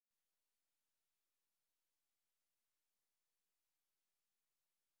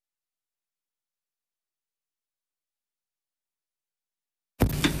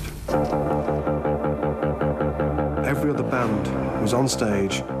other band was on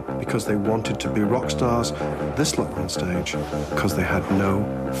stage because they wanted to be rock stars. This lot were on stage because they had no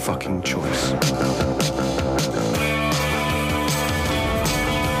fucking choice.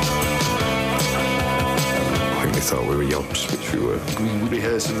 We thought we were yobs, which we were. We would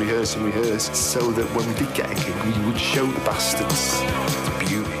rehearse and rehearse and rehearse so that when we did get a gig, we would show the bastards the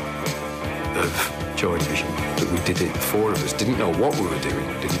beauty of Joy Division. That we did it, 4 of us didn't know what we were doing,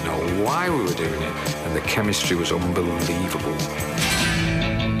 didn't know why we were doing it, and the chemistry was unbelievable.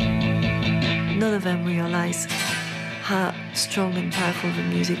 None of them realised how strong and powerful the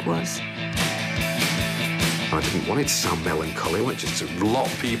music was. I didn't want it to sound melancholy, I wanted it to lock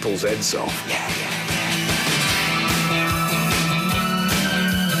people's heads off. Yeah.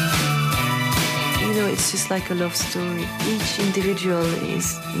 You know, it's just like a love story. Each individual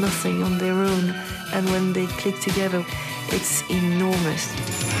is nothing on their own, and when they click together, it's enormous.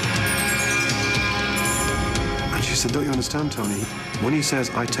 And she said, don't you understand, Tony? When he says,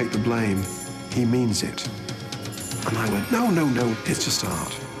 I take the blame, he means it. And I went, no, it's just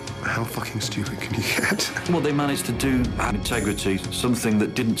art. How fucking stupid can you get? Well, they managed to do integrity, something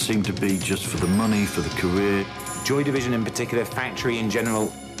that didn't seem to be just for the money, for the career. Joy Division in particular, Factory in general,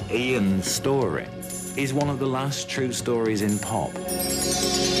 Ian's story is one of the last true stories in pop.